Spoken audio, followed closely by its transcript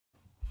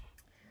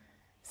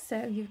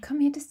So you've come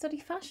here to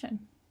study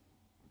fashion.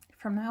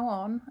 From now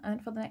on,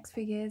 and for the next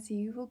few years,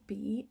 you will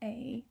be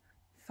a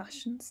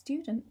fashion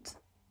student.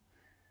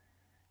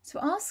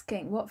 So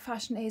asking what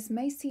fashion is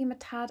may seem a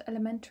tad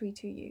elementary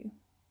to you,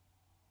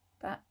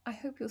 but I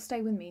hope you'll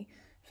stay with me,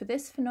 for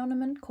this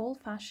phenomenon called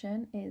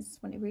fashion is,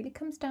 when it really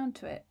comes down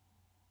to it,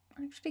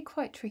 actually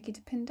quite tricky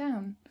to pin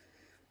down.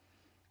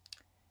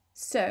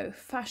 So,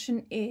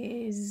 fashion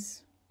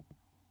is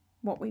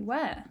what we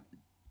wear.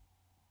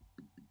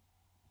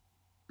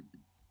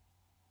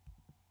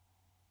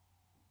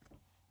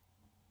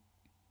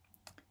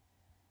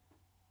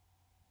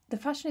 The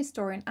fashion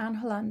historian Anne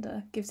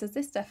Hollander gives us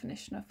this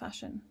definition of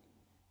fashion.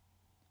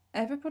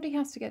 Everybody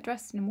has to get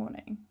dressed in the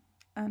morning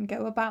and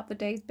go about the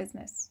day's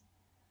business.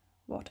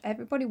 What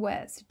everybody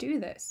wears to do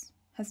this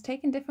has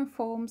taken different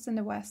forms in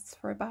the West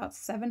for about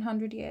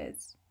 700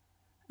 years,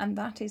 and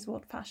that is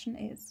what fashion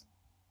is.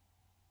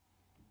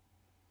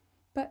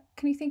 But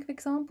can you think of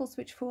examples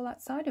which fall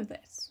outside of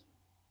this?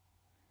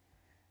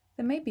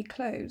 There may be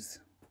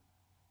clothes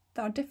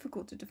that are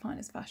difficult to define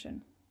as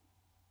fashion.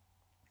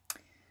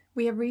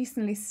 We have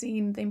recently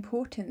seen the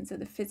importance of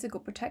the physical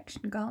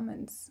protection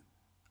garments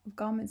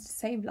to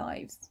save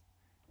lives.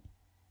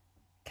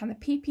 Can the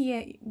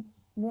PPE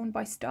worn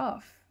by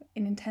staff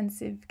in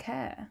intensive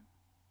care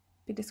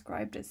be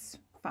described as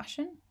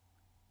fashion?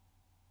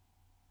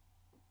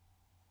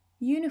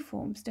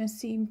 Uniforms don't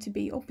seem to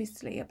be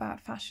obviously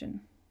about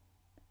fashion.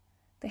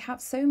 They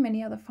have so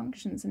many other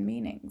functions and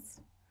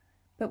meanings.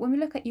 But when we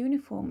look at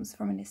uniforms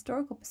from an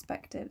historical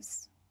perspective,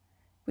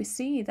 we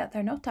see that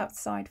they're not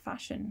outside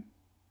fashion.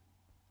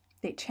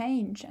 They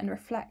change and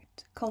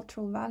reflect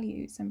cultural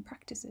values and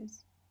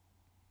practices.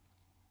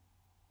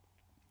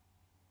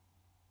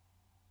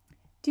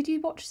 Did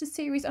you watch the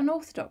series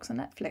Unorthodox on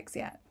Netflix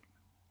yet?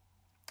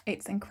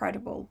 It's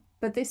incredible,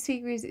 but this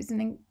series is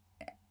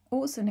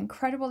also an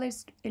incredible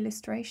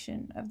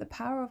illustration of the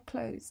power of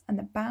clothes and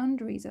the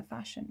boundaries of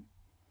fashion.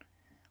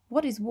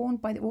 What is worn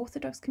by the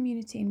Orthodox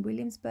community in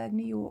Williamsburg,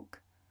 New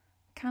York,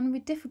 can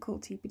with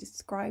difficulty be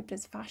described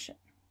as fashion,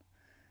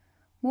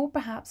 more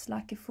perhaps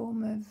like a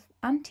form of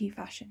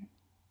anti-fashion.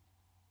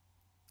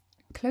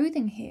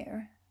 Clothing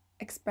here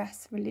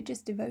express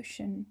religious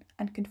devotion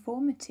and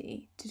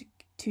conformity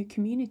to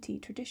community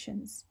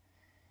traditions,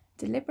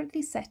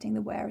 deliberately setting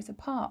the wearers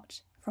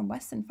apart from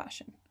Western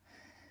fashion.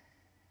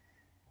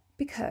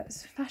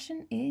 Because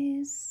fashion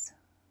is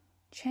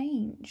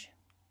change.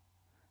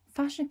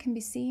 Fashion can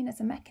be seen as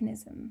a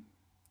mechanism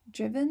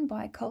driven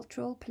by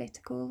cultural,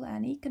 political,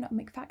 and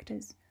economic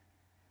factors,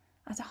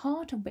 at the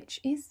heart of which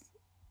is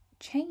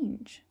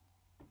change.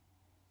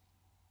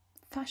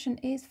 Fashion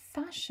is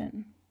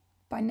fashion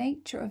by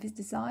nature of its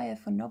desire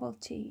for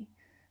novelty,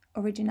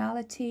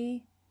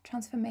 originality,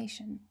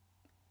 transformation,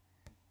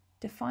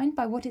 defined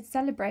by what it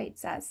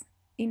celebrates as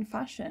in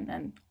fashion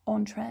and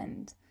on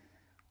trend,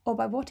 or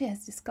by what it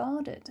has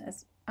discarded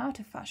as out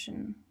of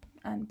fashion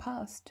and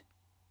past.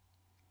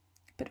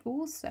 But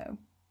also,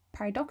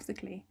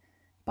 paradoxically,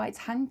 by its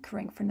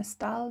hankering for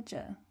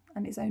nostalgia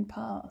and its own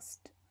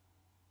past.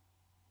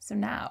 So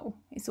now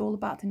it's all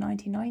about the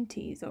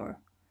 1990s, or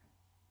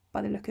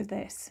by the look of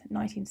this,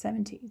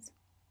 1970s.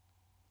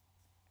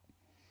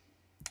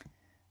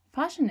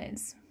 Fashion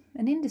is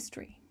an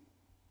industry.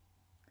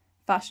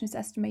 Fashion is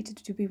estimated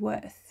to be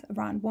worth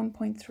around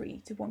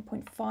 1.3 to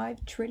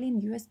 1.5 trillion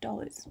US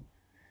dollars.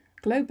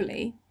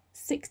 Globally,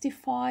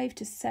 65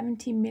 to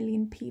 70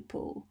 million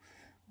people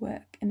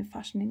work in the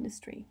fashion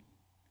industry,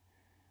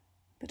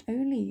 but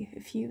only a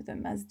few of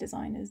them as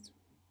designers.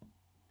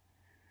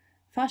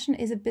 Fashion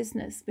is a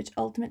business which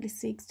ultimately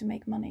seeks to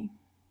make money,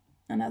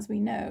 and as we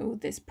know,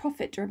 this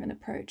profit-driven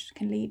approach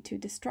can lead to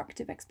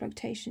destructive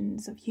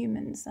exploitations of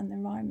humans and the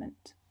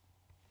environment.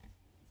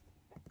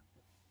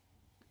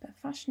 But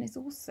fashion is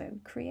also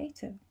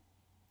creative.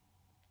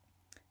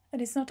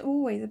 It is not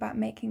always about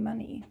making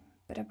money,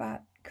 but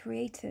about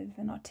creative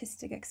and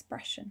artistic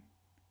expression.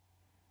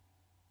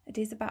 It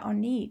is about our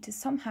need to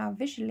somehow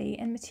visually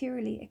and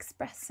materially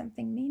express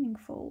something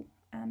meaningful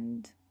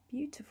and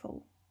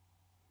beautiful.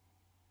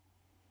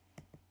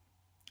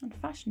 And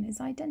fashion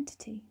is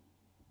identity.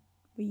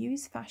 We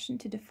use fashion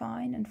to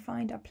define and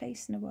find our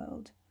place in the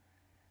world.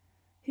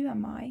 Who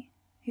am I?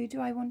 Who do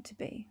I want to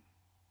be?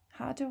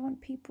 How do I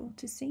want people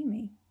to see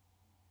me?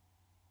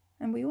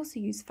 And we also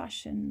use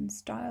fashion,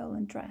 style,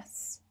 and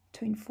dress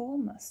to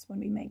inform us when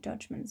we make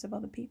judgments of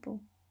other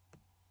people.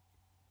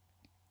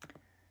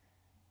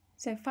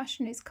 So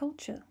fashion is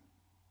culture.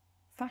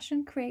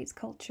 Fashion creates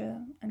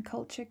culture, and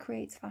culture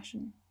creates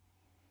fashion.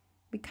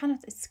 We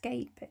cannot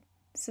escape it,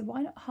 so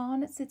why not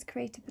harness its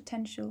creative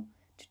potential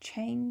to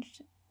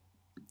change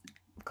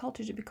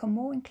culture to become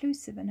more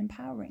inclusive and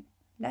empowering,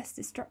 less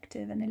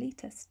destructive and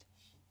elitist?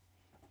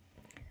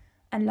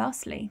 And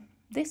lastly,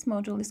 this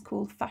module is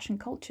called Fashion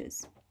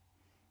Cultures,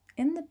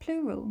 in the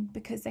plural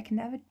because there can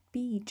never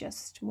be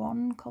just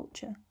one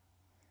culture.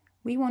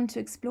 We want to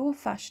explore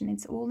fashion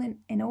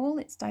in all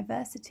its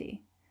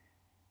diversity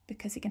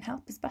because it can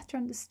help us better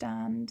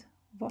understand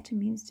what it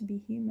means to be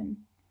human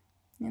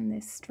in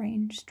this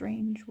strange,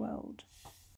 strange world.